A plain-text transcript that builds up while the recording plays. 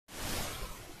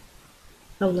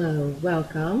Hello,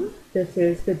 welcome. This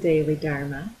is the Daily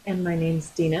Dharma, and my name's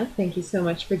Deana. Thank you so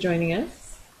much for joining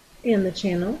us and the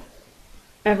channel.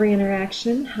 Every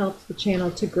interaction helps the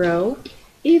channel to grow.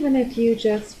 Even if you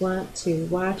just want to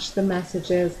watch the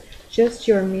messages, just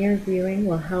your mere viewing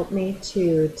will help me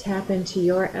to tap into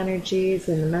your energies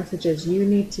and the messages you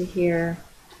need to hear.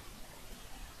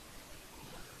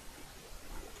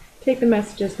 Take the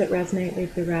messages that resonate,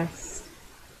 leave the rest.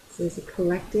 This is a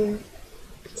collective,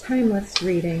 timeless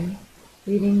reading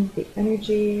the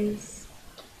energies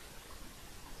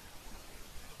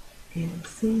and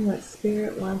seeing what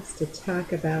Spirit wants to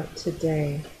talk about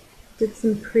today. Did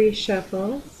some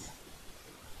pre-shuffles.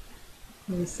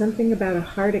 There was something about a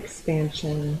heart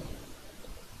expansion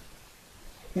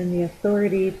and the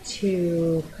authority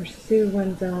to pursue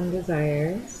one's own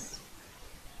desires.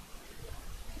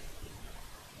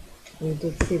 We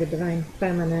did see the Divine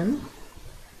Feminine.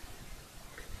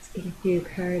 Get a few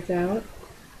cards out.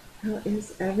 How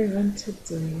is everyone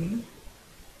today?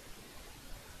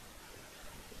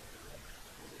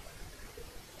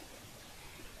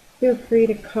 Feel free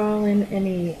to call in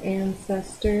any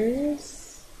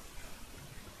ancestors.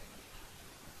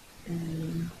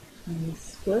 And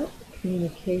split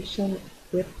communication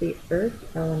with the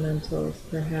earth elementals,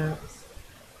 perhaps.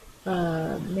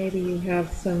 Maybe you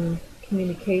have some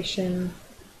communication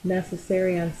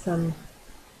necessary on some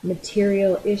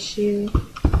material issue,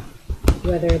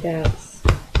 whether that's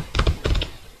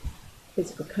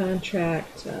physical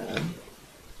contract,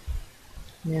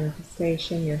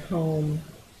 manifestation, your home,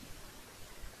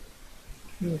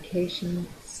 communication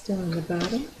still on the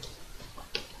bottom.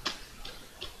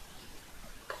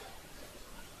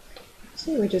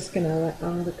 So we're just going to let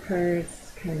all the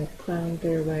cards kind of find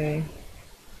their way.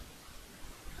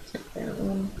 Take that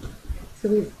one. So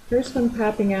the first one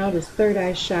popping out is third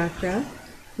eye chakra.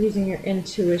 Using your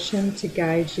intuition to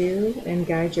guide you and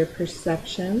guide your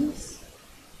perceptions.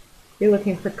 You're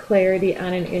looking for clarity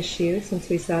on an issue since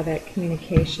we saw that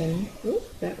communication. Ooh,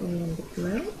 that one wanted to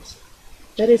come out.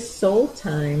 That is soul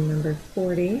time, number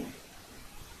 40,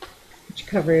 which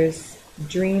covers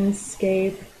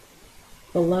dreamscape,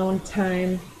 alone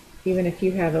time, even if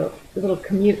you have a little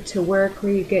commute to work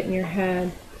where you get in your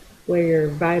head, where you're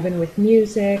vibing with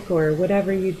music or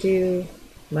whatever you do.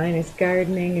 Mine is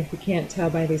gardening, if you can't tell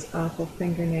by these awful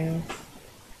fingernails.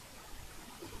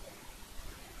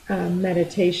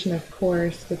 Meditation, of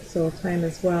course, with soul time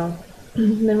as well.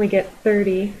 And then we get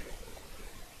 30,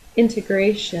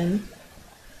 integration.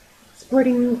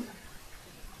 Supporting,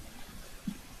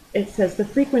 it says the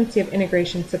frequency of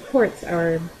integration supports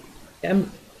our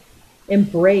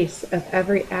embrace of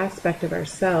every aspect of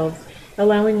ourselves,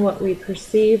 allowing what we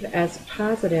perceive as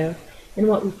positive and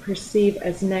what we perceive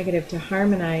as negative to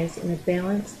harmonize in a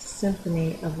balanced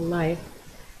symphony of life.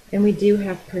 And we do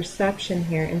have perception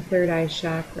here in third eye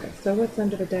chakra. So what's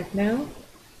under the deck now?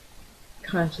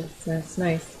 Consciousness.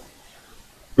 Nice.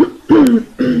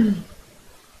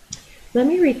 Let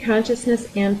me read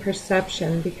consciousness and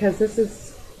perception, because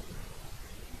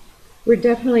we're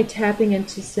definitely tapping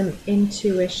into some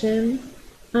intuition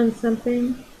on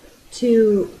something,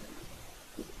 to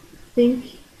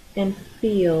think and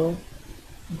feel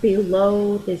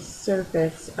below the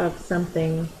surface of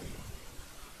something.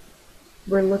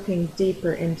 We're looking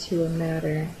deeper into a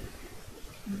matter.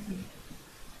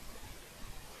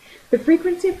 The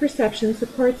frequency of perception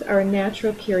supports our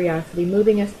natural curiosity,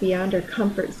 moving us beyond our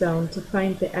comfort zone to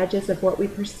find the edges of what we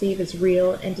perceive as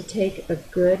real and to take a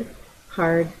good,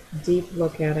 hard, deep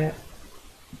look at it.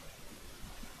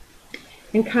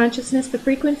 In consciousness, the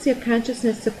frequency of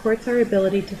consciousness supports our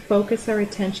ability to focus our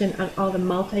attention on all the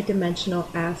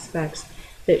multidimensional aspects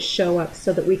that show up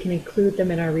so that we can include them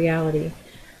in our reality,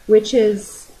 which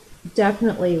is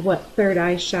definitely what third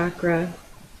eye chakra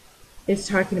is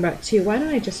talking about too. Why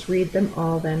don't I just read them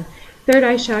all then? Third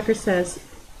eye chakra says,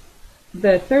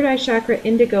 the third eye chakra,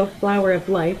 indigo flower of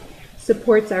life,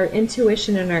 supports our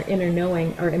intuition and our inner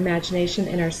knowing, our imagination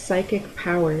and our psychic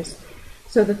powers.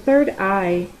 So the third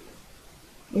eye,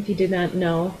 if you did not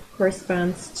know,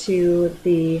 corresponds to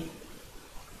the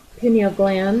pineal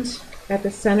gland at the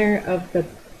center of the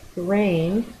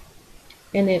brain,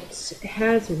 and it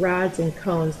has rods and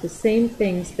cones, the same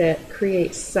things that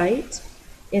create sight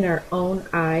in our own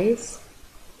eyes.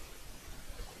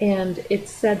 And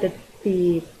it's said that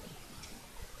the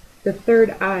third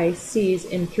eye sees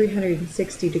in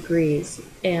 360 degrees,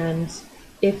 and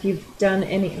if you've done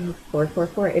any,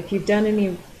 444, if you've done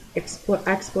any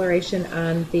exploration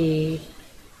on the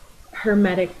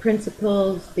Hermetic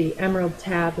principles, the emerald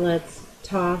tablets,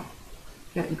 Thoth,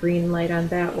 got green light on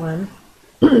that one.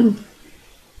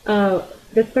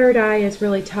 The third eye is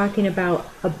really talking about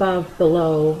above,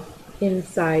 below,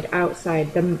 inside,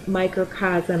 outside, the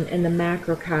microcosm and the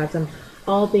macrocosm,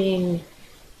 all being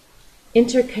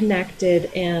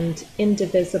interconnected and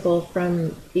indivisible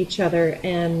from each other,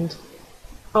 and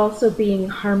also being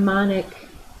harmonic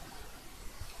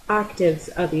octaves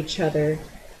of each other.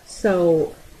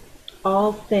 So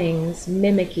all things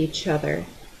mimic each other.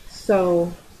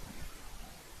 So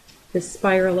the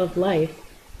spiral of life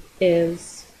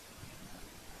is,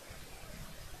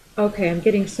 okay, I'm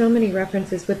getting so many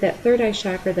references. With that third eye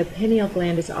chakra, the pineal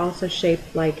gland is also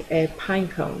shaped like a pine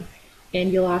cone.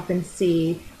 And you'll often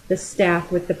see the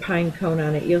staff with the pine cone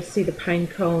on it. You'll see the pine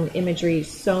cone imagery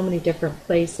so many different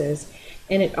places.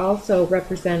 And it also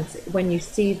represents, when you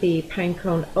see the pine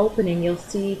cone opening, you'll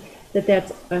see that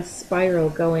that's a spiral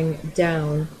going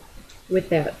down with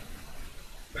that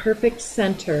perfect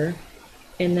center,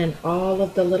 and then all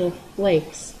of the little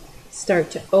flakes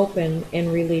start to open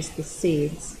and release the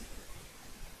seeds.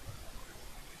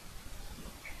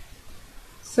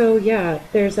 So yeah,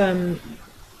 there's something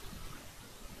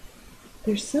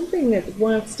that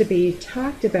wants to be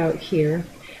talked about here.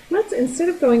 Let's, instead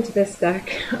of going to this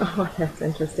deck, oh, that's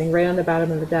interesting, right on the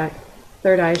bottom of the deck,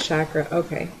 third eye chakra.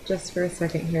 Okay, just for a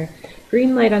second here.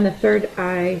 Green light on the third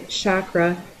eye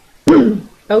chakra.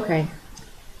 Okay,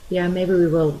 yeah, maybe we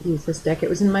will use this deck. It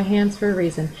was in my hands for a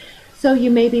reason. So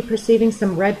you may be perceiving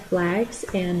some red flags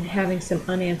and having some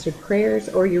unanswered prayers,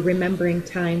 or you're remembering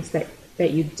times that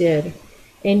you did.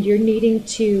 And you're needing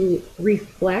to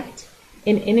reflect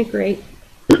and integrate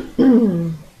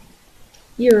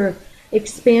your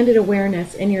expanded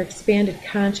awareness and your expanded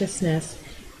consciousness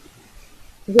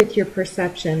with your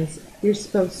perceptions. You're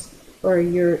supposed, or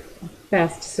you're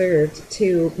best served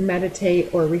to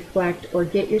meditate or reflect or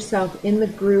get yourself in the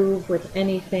groove with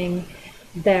anything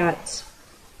that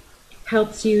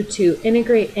helps you to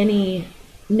integrate any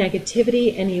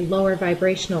negativity, any lower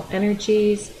vibrational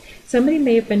energies. Somebody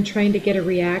may have been trying to get a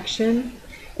reaction,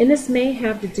 and this may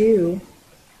have to do,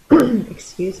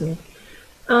 excuse me,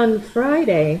 on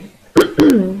Friday,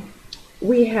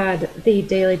 we had the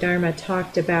Daily Dharma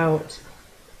talked about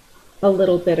a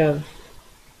little bit of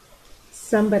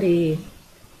somebody,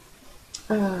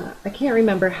 I can't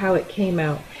remember how it came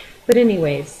out, but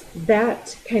anyways,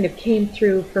 that kind of came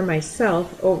through for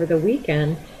myself over the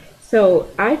weekend. So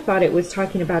I thought it was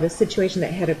talking about a situation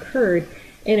that had occurred,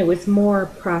 and it was more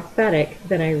prophetic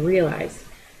than I realized.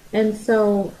 And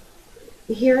so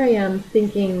here I am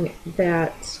thinking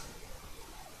that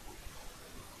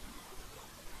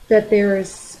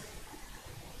there's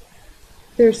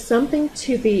something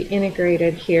to be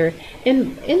integrated here.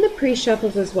 And in the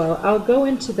pre-shuffles as well, I'll go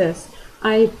into this.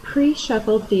 I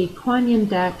pre-shuffled the Kuan Yin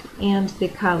deck and the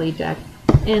Kali deck.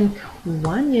 And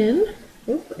Kuan Yin,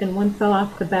 and one fell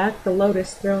off the back, the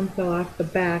Lotus Throne fell off the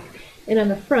back. And on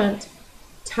the front,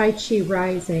 Tai Chi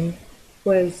Rising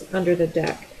was under the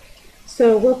deck.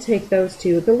 So we'll take those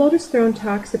two. The Lotus Throne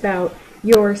talks about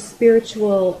your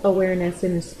spiritual awareness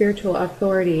and spiritual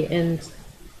authority, and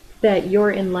that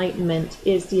your enlightenment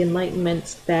is the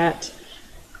enlightenment that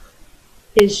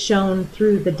is shown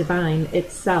through the divine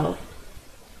itself.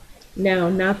 Now,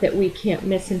 not that we can't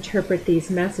misinterpret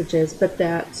these messages, but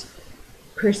that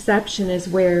perception is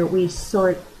where we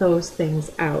sort those things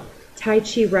out. Tai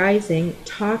Chi Rising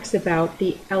talks about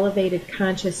the elevated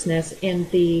consciousness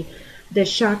and the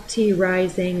Shakti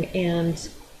rising, and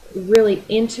really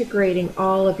integrating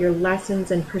all of your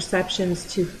lessons and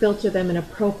perceptions to filter them in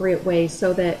appropriate ways,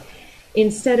 so that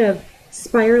instead of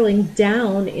spiraling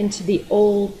down into the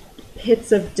old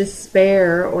pits of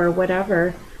despair or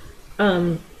whatever,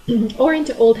 or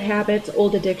into old habits,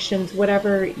 old addictions,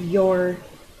 whatever your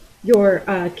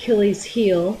Achilles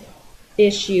heel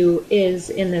issue is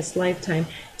in this lifetime.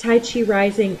 Tai Chi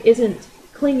Rising isn't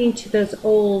clinging to those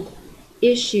old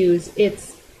issues.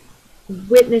 It's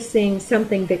witnessing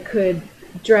something that could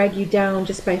drag you down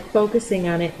just by focusing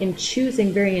on it, and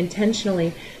choosing very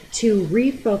intentionally to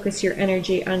refocus your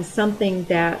energy on something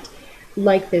that,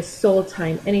 like this soul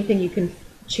time, anything you can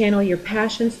channel your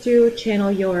passions through,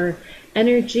 channel your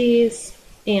energies,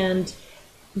 and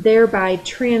thereby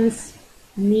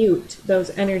transmute those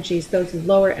energies, those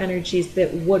lower energies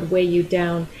that would weigh you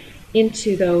down,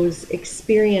 into those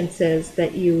experiences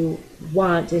that you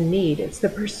want and need. It's the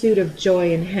pursuit of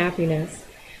joy and happiness.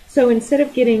 So instead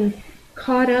of getting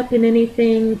caught up in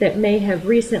anything that may have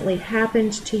recently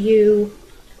happened to you,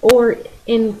 or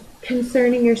in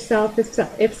concerning yourself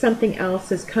if something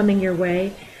else is coming your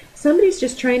way, somebody's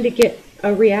just trying to get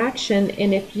a reaction,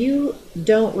 and if you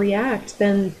don't react,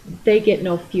 then they get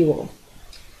no fuel.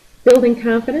 Building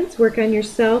confidence, work on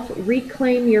yourself,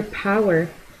 reclaim your power.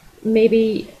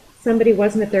 maybe somebody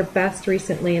wasn't at their best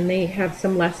recently and they have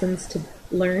some lessons to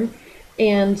learn.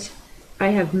 And I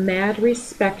have mad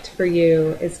respect for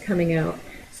you is coming out.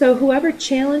 So whoever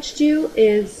challenged you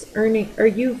is earning, or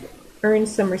you've earned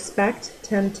some respect,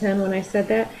 10-10 when I said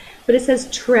that. But it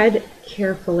says tread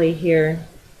carefully here.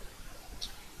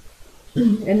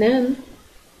 And then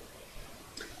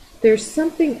there's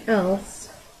something else.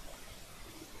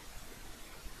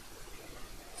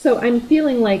 So I'm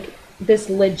feeling like this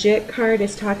legit card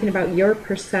is talking about your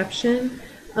perception.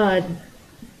 Don't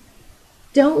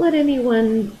let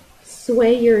anyone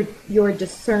sway your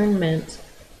discernment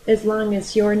as long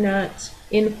as you're not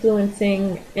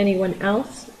influencing anyone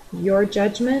else, your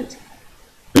judgment.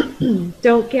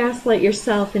 Don't gaslight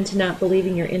yourself into not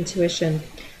believing your intuition.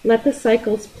 Let the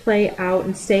cycles play out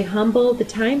and stay humble. The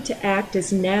time to act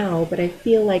is now, but I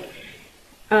feel like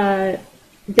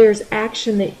there's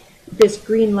action that this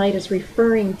green light is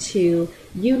referring to.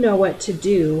 You know what to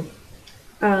do.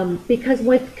 Because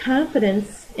with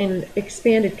confidence and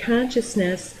expanded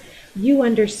consciousness, you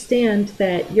understand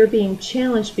that you're being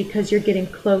challenged because you're getting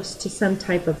close to some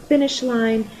type of finish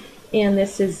line, and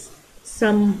this is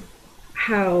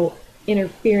somehow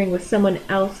interfering with someone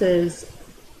else's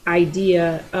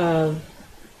idea of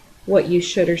what you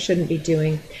should or shouldn't be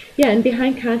doing. Yeah, and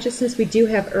behind consciousness we do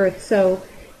have earth, so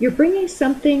you're bringing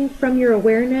something from your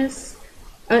awareness.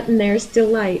 And there's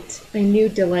delight. I knew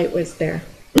delight was there.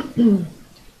 And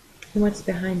what's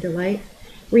behind delight?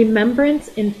 Remembrance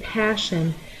and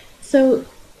passion. So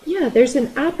yeah, there's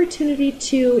an opportunity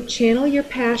to channel your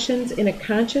passions in a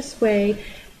conscious way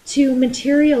to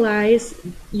materialize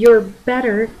your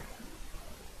better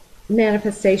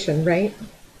manifestation, right?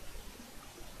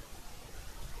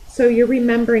 So you're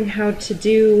remembering how to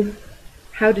do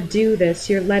this.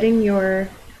 You're letting your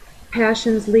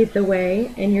passions lead the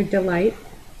way and your delight.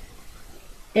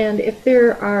 And if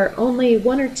there are only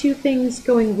one or two things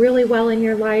going really well in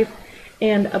your life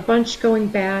and a bunch going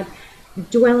bad,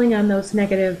 dwelling on those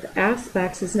negative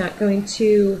aspects is not going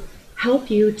to help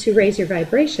you to raise your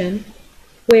vibration.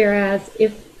 Whereas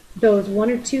if those one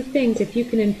or two things, if you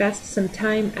can invest some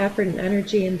time, effort, and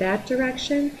energy in that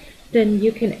direction, then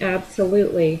you can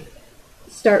absolutely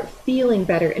start feeling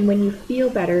better. And when you feel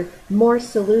better, more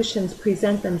solutions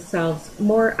present themselves,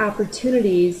 more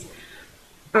opportunities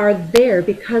are there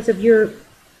because of your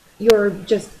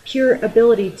just pure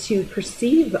ability to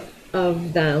perceive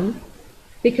of them,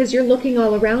 because you're looking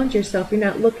all around yourself. You're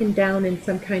not looking down in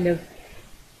some kind of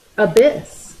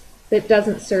abyss that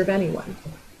doesn't serve anyone.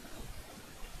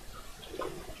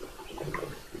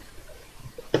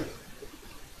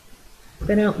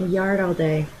 Been out in the yard all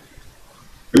day.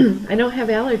 I don't have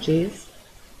allergies.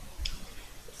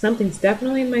 Something's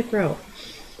definitely in my throat.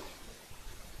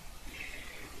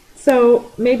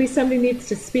 So maybe somebody needs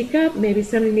to speak up, maybe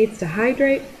somebody needs to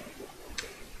hydrate.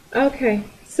 Okay,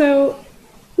 so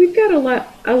we've got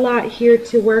a lot here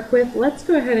to work with. Let's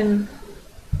go ahead and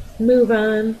move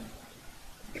on.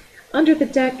 Under the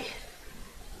deck,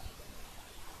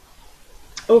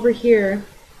 over here,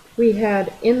 we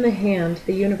had in the hand,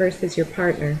 the universe is your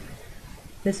partner.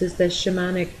 This is the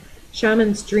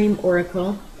Shaman's Dream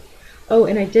Oracle. Oh,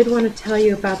 and I did want to tell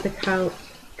you about the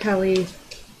Kali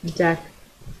deck.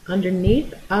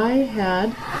 Underneath, I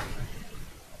had,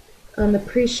 on the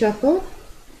pre-shuffle,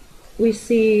 we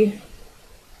see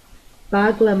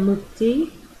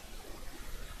Baglamukti.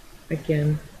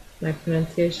 Again, my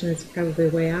pronunciation is probably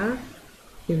way off.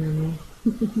 Humor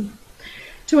me.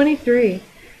 23.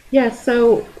 Yeah,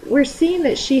 so we're seeing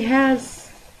that she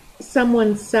has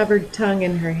someone's severed tongue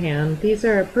in her hand. These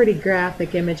are pretty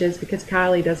graphic images because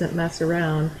Kali doesn't mess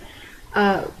around.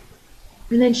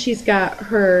 And then she's got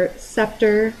her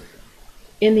scepter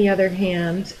in the other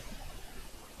hand.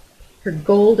 Her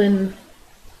golden,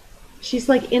 she's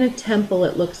like in a temple,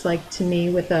 it looks like to me,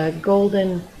 with a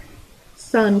golden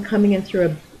sun coming in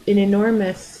through an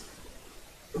enormous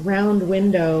round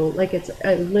window, like it's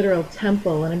a literal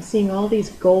temple. And I'm seeing all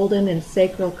these golden and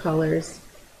sacral colors,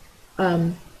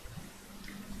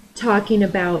 talking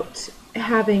about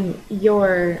having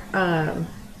your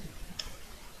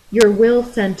will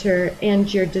center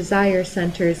and your desire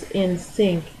centers in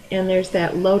sync, and there's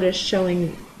that lotus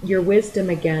showing your wisdom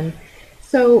again.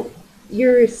 So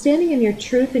you're standing in your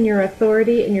truth and your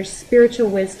authority and your spiritual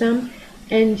wisdom,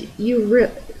 and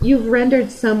you've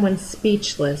rendered someone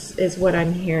speechless is what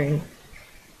I'm hearing.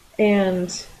 And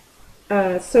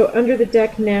so under the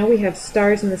deck now we have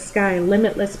stars in the sky,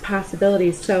 limitless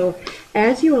possibilities. So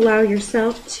as you allow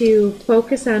yourself to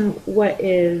focus on what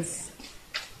is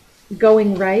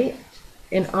going right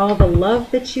and all the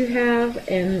love that you have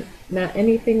and not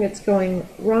anything that's going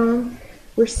wrong,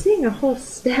 we're seeing a whole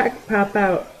stack pop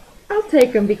out. I'll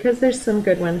take them because there's some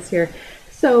good ones here.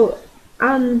 So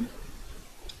on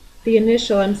the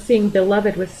initial, I'm seeing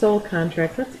beloved with soul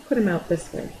contract. Let's put them out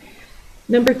this way.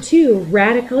 Number 2,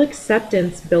 radical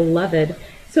acceptance, beloved.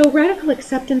 So radical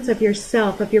acceptance of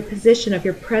yourself, of your position, of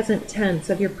your present tense,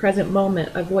 of your present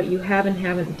moment, of what you have and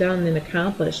haven't done and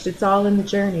accomplished. It's all in the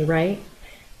journey, right?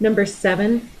 Number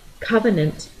 7,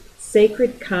 covenant,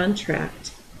 sacred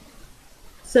contract.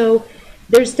 So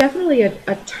there's definitely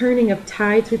a turning of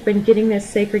tides. We've been getting this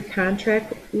sacred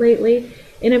contract lately,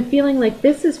 and I'm feeling like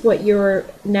this is what you're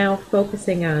now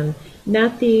focusing on,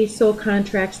 not the soul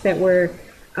contracts that were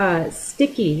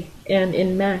sticky and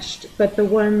enmeshed, but the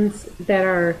ones that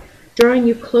are drawing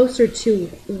you closer to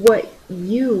what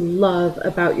you love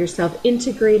about yourself,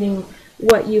 integrating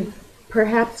what you've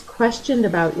perhaps questioned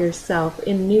about yourself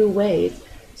in new ways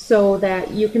so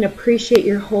that you can appreciate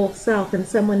your whole self and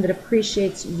someone that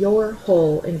appreciates your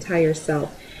whole entire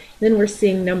self. Then we're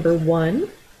seeing number 1,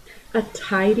 a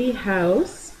tidy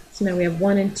house. So now we have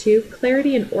 1 and 2,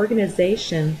 clarity and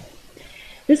organization.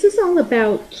 This is all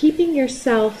about keeping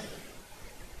yourself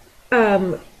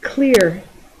clear,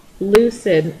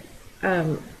 lucid,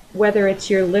 whether it's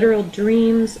your literal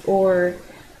dreams or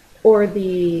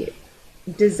the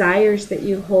desires that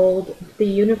you hold. The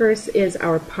universe is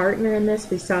our partner in this.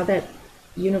 We saw that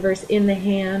universe in the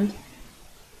hand.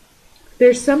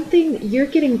 There's something, you're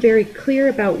getting very clear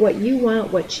about what you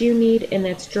want, what you need, and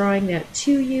that's drawing that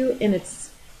to you, and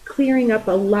it's clearing up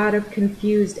a lot of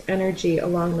confused energy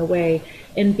along the way.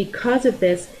 And because of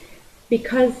this,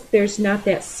 because there's not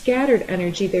that scattered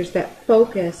energy, there's that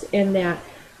focus and that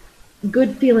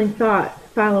good feeling thought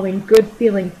following good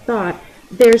feeling thought,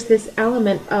 there's this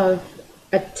element of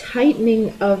a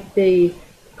tightening of the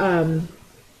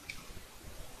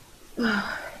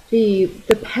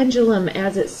pendulum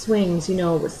as it swings, you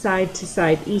know, side to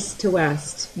side, east to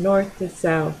west, north to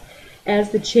south,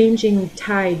 as the changing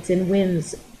tides and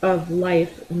winds of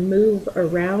life move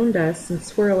around us and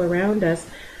swirl around us,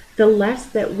 the less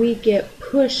that we get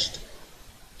pushed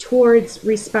towards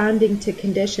responding to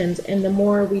conditions, and the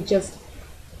more we just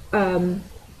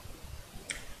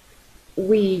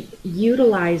we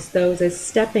utilize those as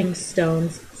stepping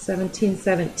stones.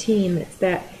 1717, it's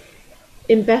that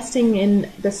investing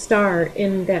in the star,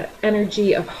 in that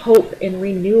energy of hope and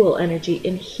renewal energy,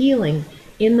 in healing,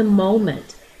 in the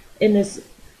moment. In this,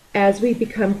 as we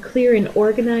become clear and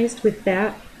organized with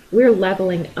that, we're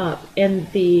leveling up.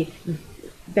 And the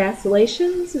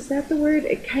vacillations, is that the word?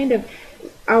 It kind of,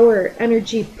 our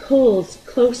energy pulls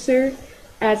closer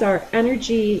as our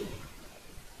energy,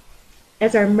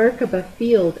 as our Merkaba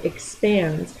field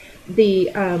expands.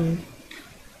 The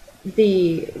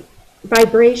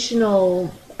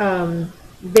vibrational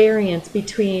variance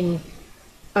between,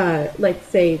 let's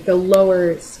say, the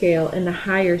lower scale and the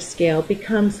higher scale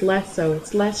becomes less so.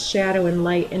 It's less shadow and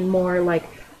light and more like,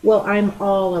 well, I'm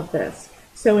all of this.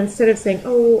 So instead of saying,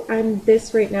 oh, I'm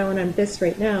this right now and I'm this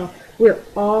right now, we're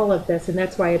all of this, and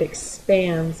that's why it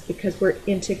expands, because we're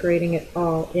integrating it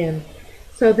all in.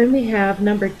 So then we have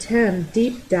number 10,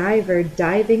 deep diver,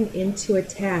 diving into a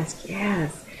task.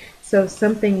 Yes. So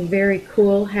something very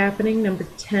cool happening. Number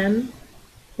 10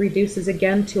 reduces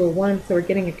again to a 1, so we're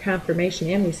getting a confirmation,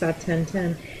 and we saw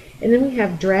 10-10. And then we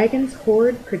have dragon's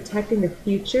hoard, protecting the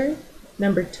future.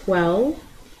 Number 12.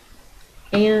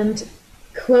 And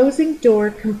closing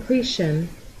door, completion.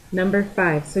 Number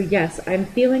 5. So yes, I'm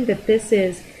feeling that this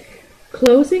is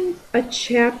closing a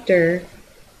chapter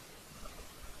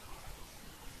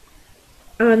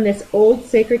on this old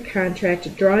sacred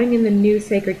contract, drawing in the new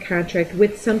sacred contract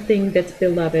with something that's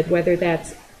beloved, whether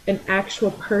that's an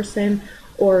actual person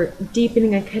or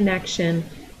deepening a connection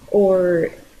or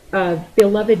a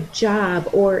beloved job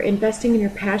or investing in your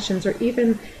passions or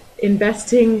even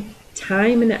investing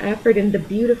time and effort in the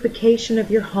beautification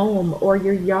of your home or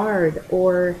your yard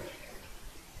or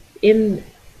in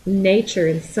nature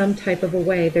in some type of a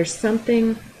way. There's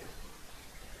something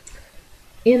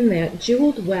in that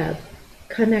jeweled web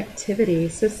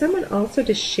connectivity. So someone also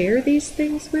to share these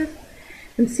things with.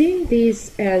 I'm seeing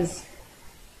these as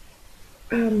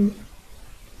a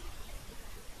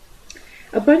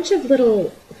bunch of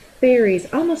little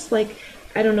fairies, almost like,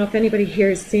 I don't know if anybody here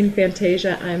has seen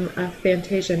Fantasia. I'm a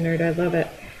Fantasia nerd. I love it.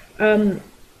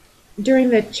 During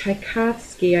the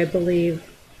Tchaikovsky, I believe,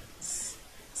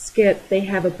 skit, they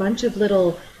have a bunch of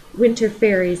little winter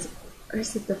fairies. Or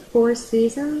is it the Four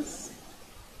Seasons?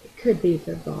 It could be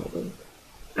Vivaldi.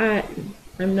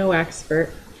 I'm no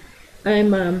expert.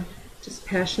 I'm just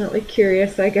passionately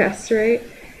curious, I guess, right?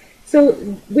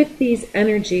 So with these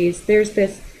energies, there's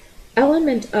this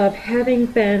element of having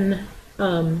been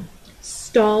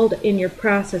stalled in your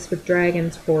process with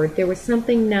Dragon's Hoard. There was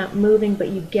something not moving, but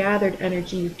you gathered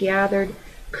energy, you gathered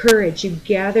courage, you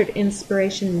gathered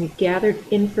inspiration, and you gathered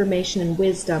information and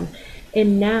wisdom.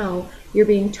 And now you're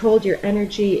being told your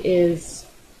energy is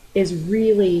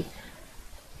really,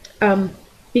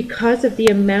 because of the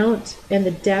amount and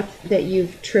the depth that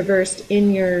you've traversed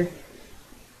in your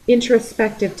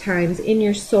introspective times, in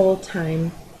your soul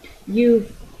time,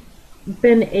 you've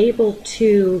been able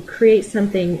to create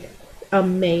something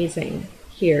amazing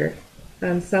here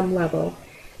on some level.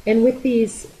 And with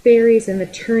these fairies and the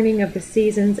turning of the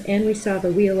seasons, and we saw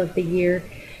the wheel of the year,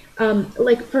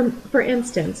 like for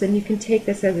instance, and you can take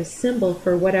this as a symbol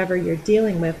for whatever you're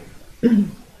dealing with.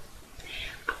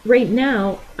 Right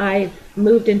now, I've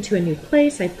moved into a new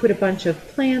place. I put a bunch of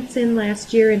plants in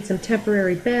last year in some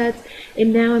temporary beds,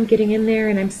 and now I'm getting in there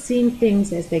and I'm seeing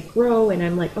things as they grow, and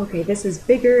I'm like, okay, this is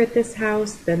bigger at this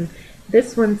house, then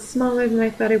this one's smaller than I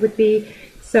thought it would be.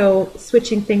 So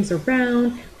switching things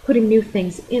around, putting new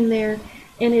things in there,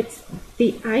 and it's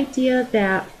the idea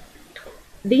that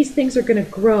these things are going to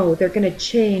grow, they're going to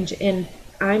change, and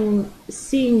I'm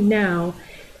seeing now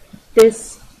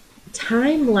this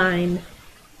timeline.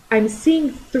 I'm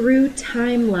seeing through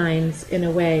timelines in a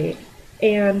way.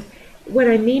 And what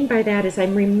I mean by that is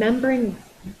I'm remembering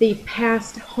the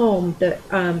past home,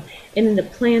 and the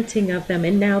planting of them,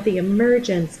 and now the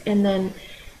emergence. And then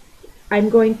I'm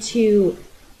going to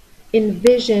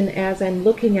envision, as I'm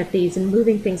looking at these and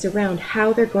moving things around,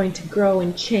 how they're going to grow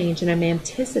and change. And I'm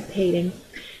anticipating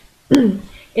and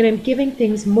I'm giving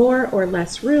things more or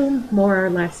less room, more or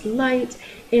less light,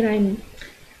 and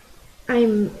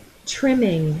I'm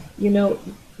trimming,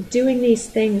 doing these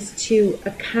things to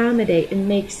accommodate and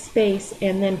make space,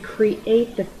 and then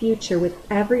create the future with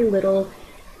every little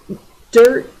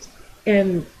dirt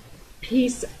and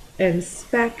piece and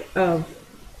speck of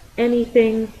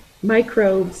anything,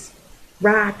 microbes,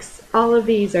 rocks. All of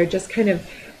these are just kind of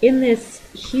in this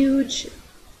huge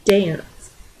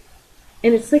dance.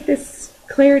 And it's like this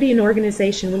clarity and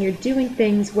organization when you're doing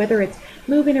things, whether it's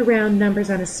moving around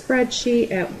numbers on a spreadsheet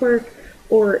at work,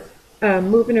 or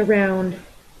moving around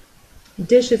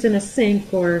dishes in a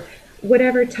sink, or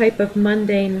whatever type of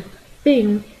mundane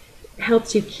thing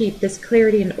helps you keep this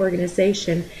clarity and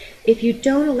organization. If you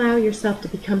don't allow yourself to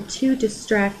become too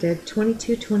distracted,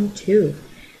 2222,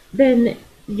 then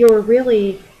you're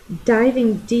really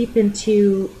diving deep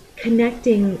into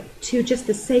connecting to just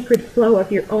the sacred flow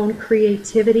of your own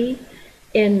creativity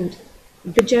and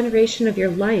the generation of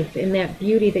your life, and that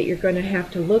beauty that you're going to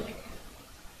have to look,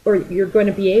 or you're going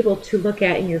to be able to look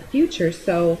at in your future.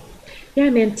 So yeah,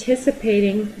 I'm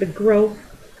anticipating the growth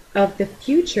of the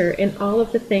future and all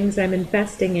of the things I'm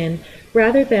investing in,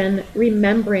 rather than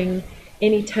remembering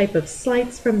any type of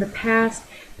slights from the past,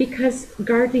 because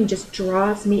gardening just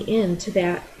draws me into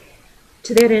that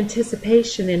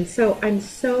anticipation. And so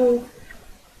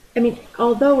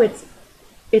although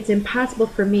it's impossible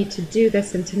for me to do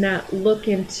this and to not look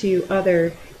into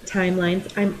other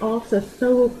timelines, I'm also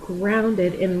so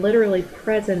grounded and literally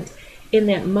present in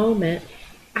that moment.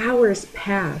 Hours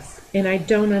pass and I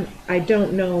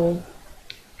don't know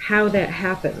how that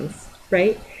happens,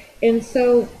 right? And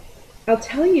so I'll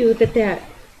tell you that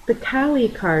the Kali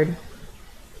card,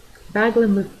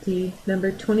 Bhagavamukti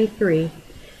number 23,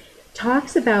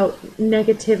 talks about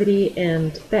negativity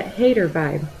and that hater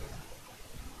vibe.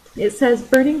 It says,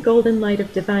 burning golden light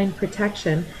of divine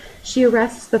protection, she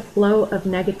arrests the flow of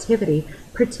negativity,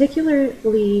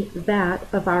 particularly that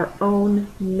of our own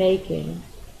making.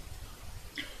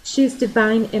 She is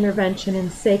divine intervention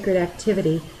and sacred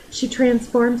activity. She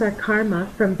transforms our karma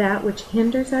from that which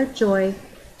hinders our joy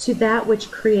to that which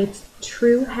creates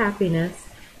true happiness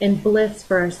and bliss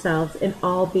for ourselves and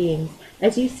all beings.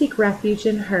 As you seek refuge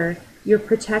in her, you're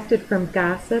protected from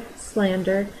gossip,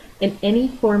 slander, and any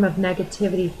form of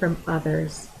negativity from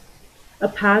others. A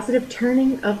positive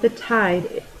turning of the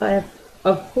tide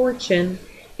of fortune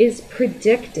is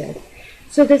predicted.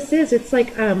 So it's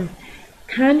like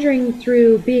conjuring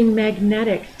through being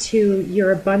magnetic to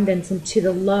your abundance and to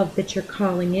the love that you're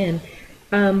calling in.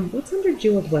 What's under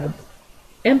Jeweled Web?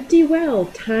 Empty well,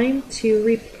 time to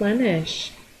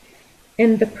replenish.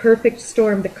 And the perfect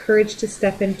storm, the courage to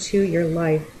step into your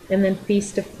life. And then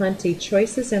Feast of Plenty,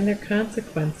 choices and their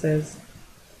consequences.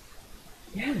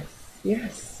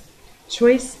 Yes.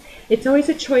 Choice. It's always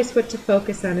a choice what to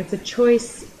focus on. It's a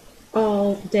choice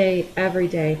all day, every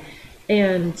day.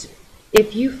 And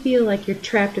if you feel like you're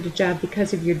trapped at a job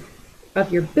because of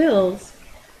your bills,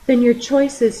 then your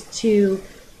choice is to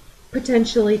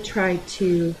potentially try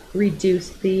to reduce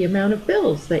the amount of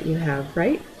bills that you have,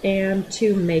 right? And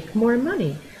to make more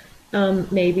money.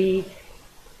 Maybe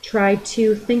try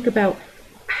to think about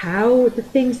how the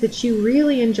things that you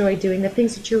really enjoy doing, the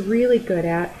things that you're really good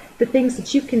at, the things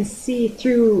that you can see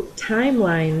through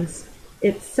timelines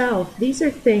itself, these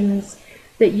are things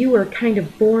that you are kind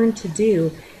of born to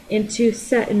do and to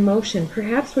set in motion.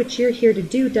 Perhaps what you're here to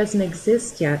do doesn't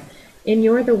exist yet, and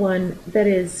you're the one that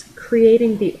is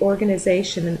creating the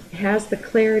organization and has the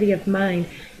clarity of mind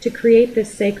to create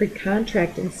this sacred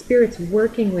contract, and Spirit's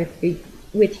working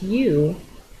with you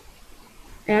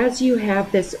as you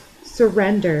have this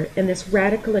surrender and this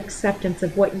radical acceptance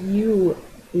of what you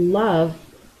love.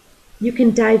 You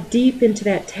can dive deep into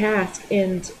that task,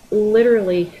 and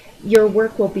literally your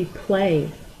work will be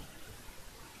play.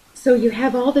 So you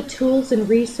have all the tools and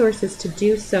resources to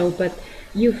do so, but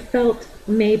you felt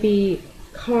maybe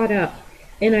caught up.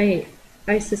 And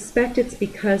I suspect it's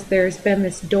because there's been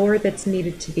this door that's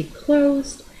needed to be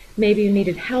closed. Maybe you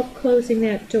needed help closing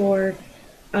that door.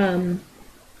 But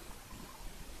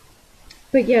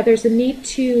yeah, there's a need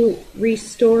to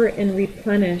restore and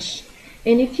replenish.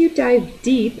 And if you dive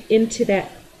deep into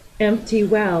that empty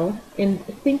well and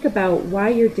think about why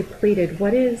you're depleted,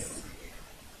 what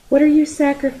are you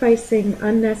sacrificing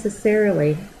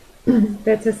unnecessarily?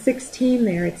 That's a 16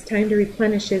 there. It's time to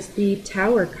replenish is the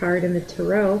Tower card in the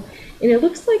Tarot. And it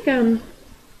looks like, kind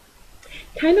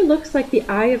of looks like the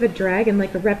eye of a dragon,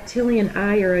 like a reptilian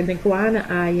eye or an iguana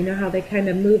eye. You know how they kind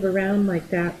of move around like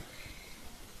that.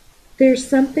 There's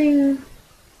something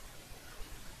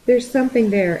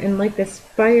there, and like this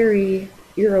fiery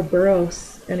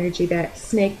Ouroboros energy, that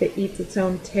snake that eats its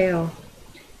own tail.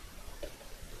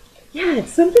 Yeah,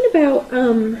 it's something about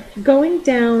going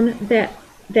down that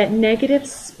negative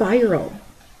spiral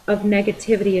of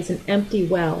negativity is an empty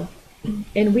well.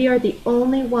 And we are the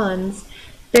only ones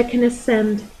that can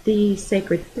ascend the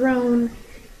sacred throne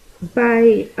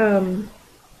by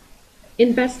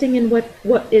investing in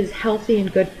what is healthy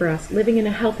and good for us. Living in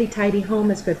a healthy, tidy home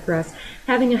is good for us.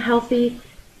 Having a healthy,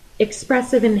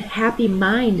 expressive, and happy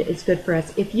mind is good for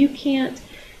us. If you can't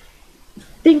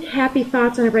think happy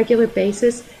thoughts on a regular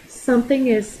basis, something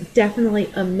is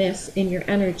definitely amiss in your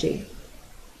energy.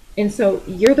 And so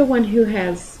you're the one who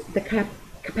has the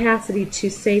capacity to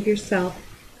save yourself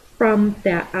from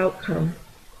that outcome.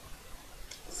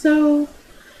 So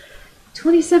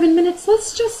 27 minutes,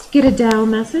 let's just get a Tao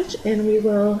message and we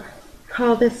will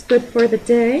call this good for the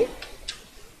day.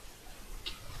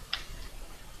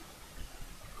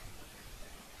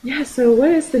 Yeah, so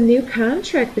what is the new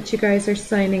contract that you guys are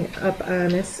signing up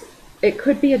on? It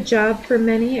could be a job for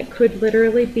many. It could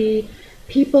literally be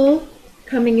people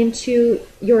coming into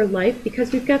your life,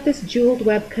 because we've got this jeweled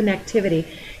web connectivity,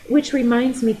 which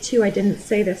reminds me too, I didn't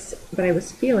say this, but I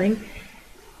was feeling,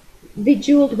 the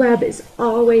jeweled web is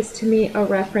always to me a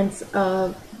reference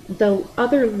of the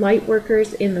other light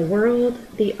workers in the world,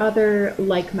 the other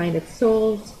like-minded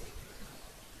souls,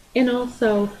 and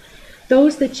also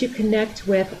those that you connect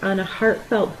with on a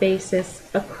heartfelt basis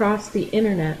across the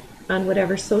internet, on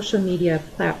whatever social media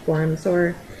platforms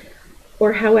or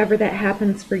however that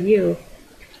happens for you.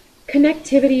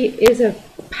 Connectivity is a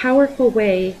powerful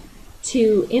way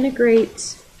to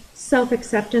integrate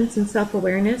self-acceptance and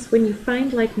self-awareness. When you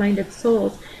find like-minded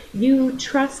souls, you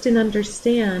trust and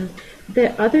understand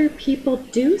that other people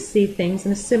do see things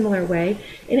in a similar way,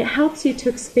 and it helps you to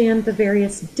expand the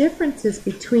various differences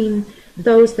between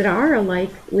those that are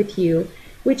alike with you,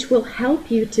 which will help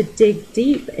you to dig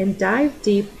deep and dive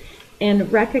deep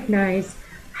and recognize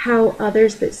how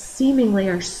others that seemingly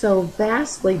are so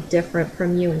vastly different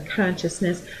from you in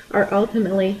consciousness are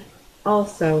ultimately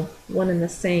also one and the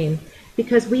same.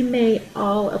 Because we may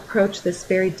all approach this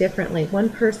very differently. One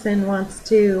person wants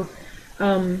to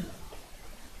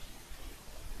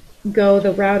go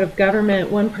the route of government.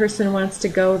 One person wants to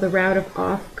go the route of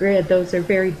off-grid. Those are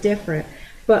very different.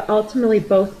 But ultimately,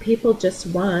 both people just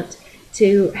want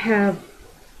to have,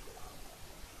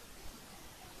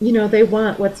 they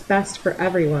want what's best for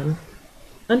everyone.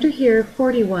 Under here,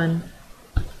 41.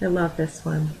 I love this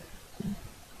one.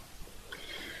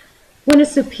 When a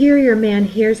superior man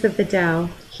hears of the Tao,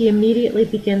 he immediately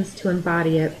begins to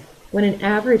embody it. When an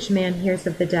average man hears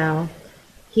of the Tao,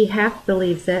 he half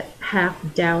believes it,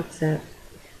 half doubts it.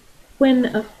 When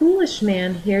a foolish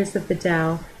man hears of the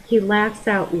Tao, he laughs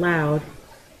out loud.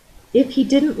 If he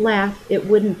didn't laugh, it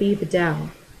wouldn't be the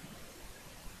Tao.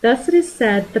 Thus it is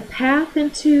said, the path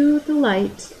into the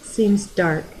light seems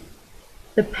dark.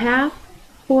 The path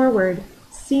forward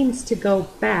seems to go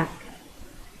back.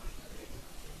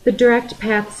 The direct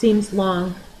path seems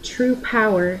long. True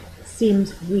power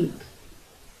seems weak.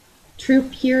 True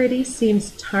purity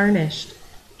seems tarnished.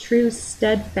 True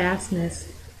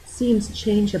steadfastness seems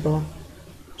changeable.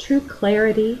 True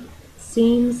clarity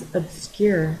seems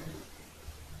obscure.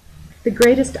 The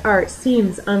greatest art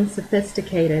seems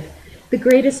unsophisticated. The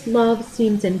greatest love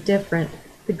seems indifferent.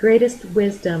 The greatest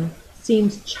wisdom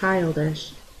seems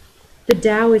childish. The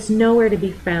Tao is nowhere to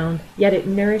be found, yet it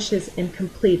nourishes and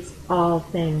completes all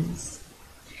things.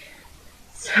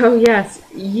 So yes,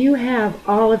 you have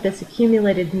all of this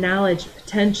accumulated knowledge,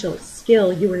 potential,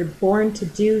 skill. You were born to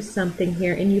do something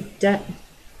here, and you've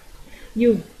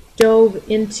dove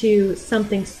into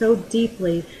something so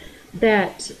deeply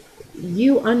that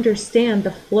you understand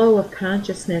the flow of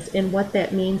consciousness and what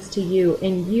that means to you,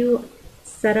 and you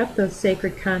set up those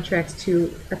sacred contracts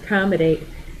to accommodate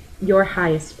your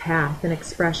highest path and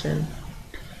expression.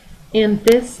 And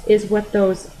this is what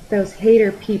those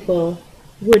hater people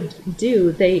would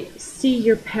do. They see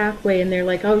your pathway and they're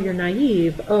like, oh, you're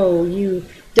naive, oh, you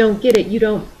don't get it, you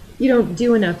don't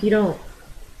do enough, you don't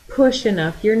push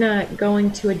enough, you're not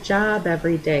going to a job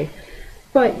every day.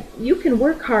 But you can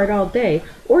work hard all day,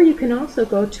 or you can also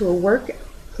go to a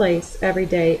workplace every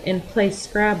day and play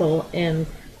Scrabble and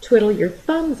twiddle your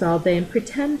thumbs all day and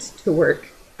pretend to work.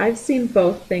 I've seen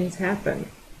both things happen.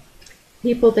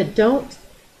 People that don't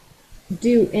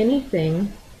do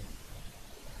anything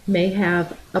may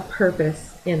have a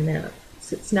purpose in that.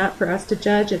 So it's not for us to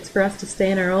judge, it's for us to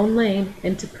stay in our own lane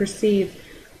and to perceive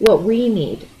what we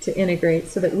need to integrate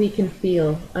so that we can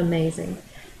feel amazing.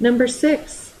 Number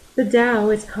 6, the Tao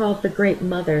is called the Great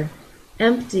Mother,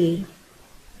 empty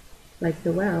like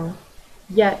the well,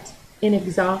 yet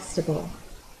inexhaustible.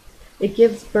 It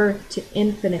gives birth to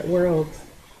infinite worlds.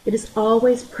 It is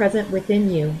always present within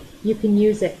you. You can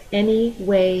use it any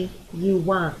way you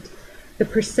want. The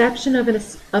perception of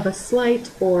a slight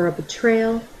or a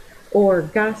betrayal or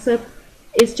gossip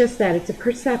is just that. It's a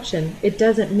perception. It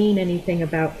doesn't mean anything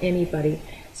about anybody.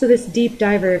 So this deep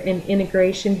diver in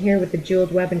integration here with the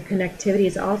jeweled web and connectivity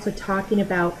is also talking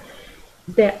about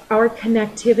that our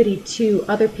connectivity to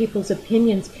other people's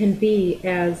opinions can be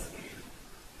as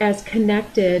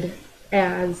connected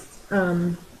as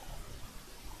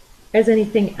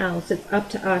anything else. It's up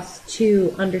to us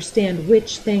to understand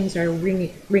which things are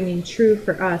ringing true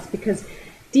for us, because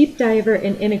deep diver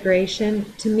and integration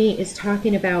to me is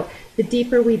talking about the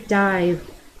deeper we dive,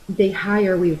 the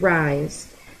higher we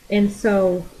rise. And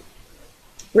so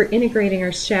we're integrating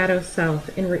our shadow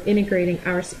self, and we're integrating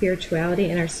our spirituality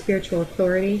and our spiritual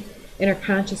authority, and our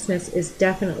consciousness is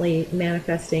definitely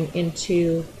manifesting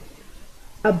into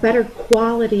a better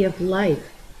quality of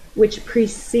life, which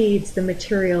precedes the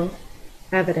material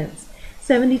evidence.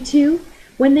 72,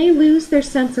 when they lose their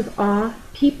sense of awe,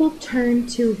 people turn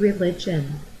to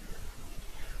religion.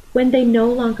 When they no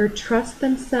longer trust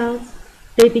themselves,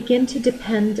 they begin to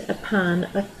depend upon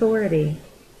authority.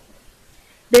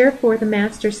 Therefore, the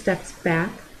Master steps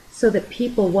back so that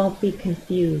people won't be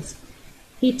confused.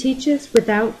 He teaches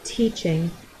without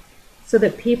teaching so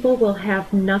that people will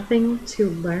have nothing to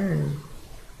learn.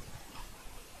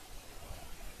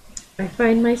 I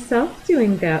find myself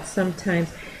doing that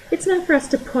sometimes. It's not for us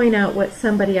to point out what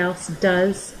somebody else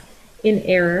does in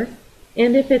error.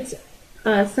 And if it's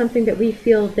something that we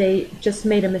feel they just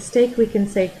made a mistake, we can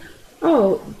say,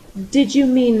 oh, did you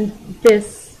mean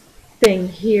this thing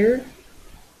here?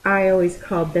 I always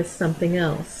called this something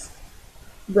else.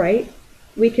 Right?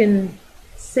 We can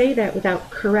say that without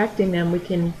correcting them. We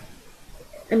can,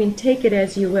 take it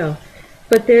as you will.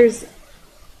 But there's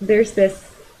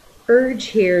this urge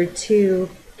here to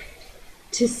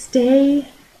stay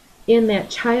in that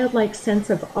childlike sense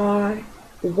of awe,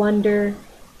 wonder,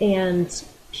 and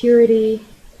purity,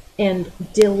 and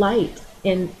delight,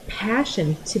 and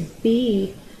passion to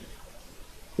be,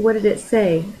 what did it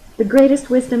say? The greatest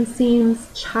wisdom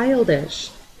seems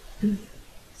childish.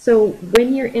 So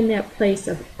when you're in that place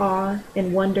of awe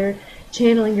and wonder,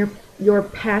 channeling your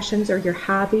passions or your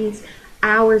hobbies,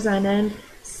 hours on end,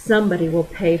 somebody will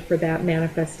pay for that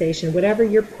manifestation. Whatever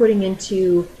you're putting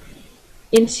into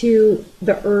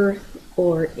the earth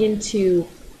or into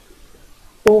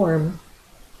form,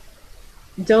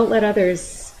 don't let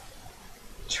others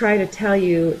try to tell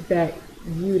you that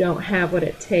you don't have what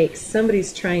it takes.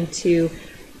 Somebody's trying to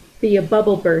be a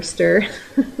bubble burster.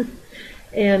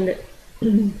 And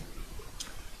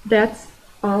that's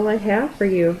all I have for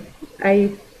you. I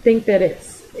think that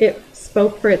it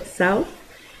spoke for itself.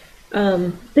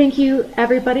 Thank you,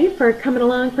 everybody, for coming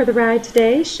along for the ride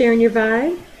today, sharing your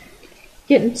vibe,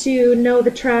 getting to know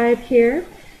the tribe here.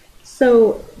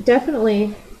 So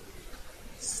definitely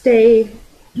stay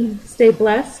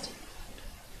blessed,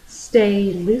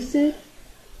 stay lucid,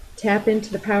 tap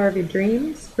into the power of your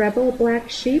dreams, rebel black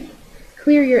sheep,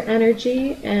 clear your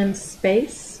energy and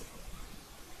space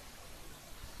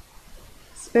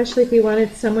especially if you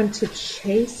wanted someone to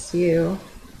chase you.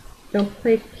 Don't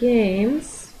play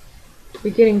games.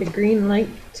 You're getting the green light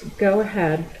to go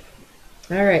ahead.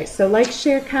 All right, so like,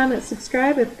 share, comment,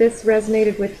 subscribe if this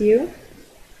resonated with you.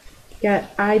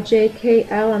 Got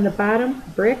IJKL on the bottom,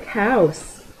 brick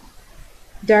house.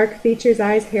 Dark features,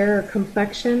 eyes, hair, or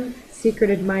complexion. Secret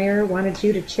admirer, wanted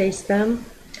you to chase them.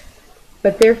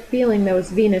 But they're feeling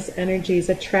those Venus energies,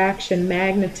 attraction,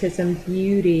 magnetism,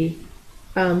 beauty,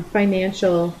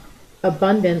 financial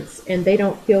abundance, and they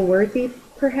don't feel worthy,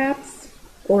 perhaps,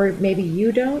 or maybe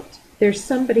you don't. There's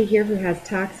somebody here who has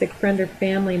toxic friend or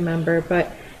family member,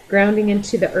 but grounding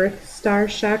into the Earth Star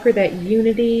chakra, that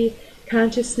unity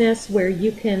consciousness where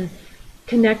you can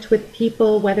connect with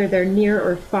people, whether they're near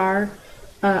or far.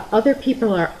 Other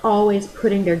people are always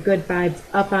putting their good vibes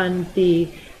up on the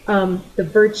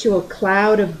virtual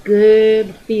cloud of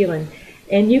good feeling.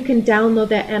 And you can download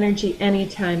that energy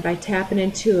anytime by tapping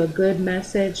into a good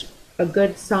message, a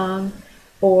good song,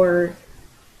 or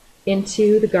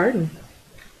into the garden.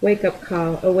 Wake up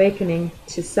call, awakening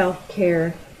to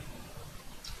self-care.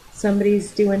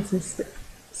 Somebody's doing some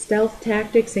stealth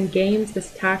tactics and games,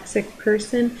 this toxic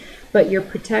person, but you're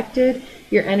protected,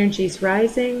 your energy's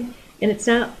rising, and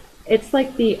it's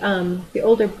like the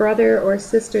older brother or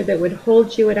sister that would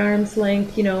hold you at arm's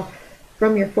length, you know,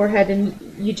 from your forehead, and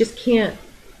you just can't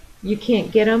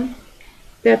get them.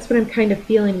 That's what I'm kind of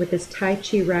feeling with this Tai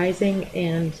Chi rising,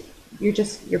 and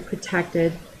you're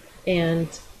protected, and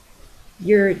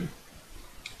you're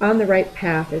on the right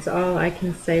path is all I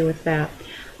can say with that.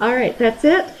 All right, that's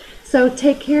it. So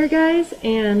take care, guys,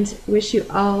 and wish you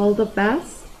all the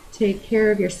best. Take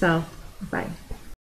care of yourself. Bye.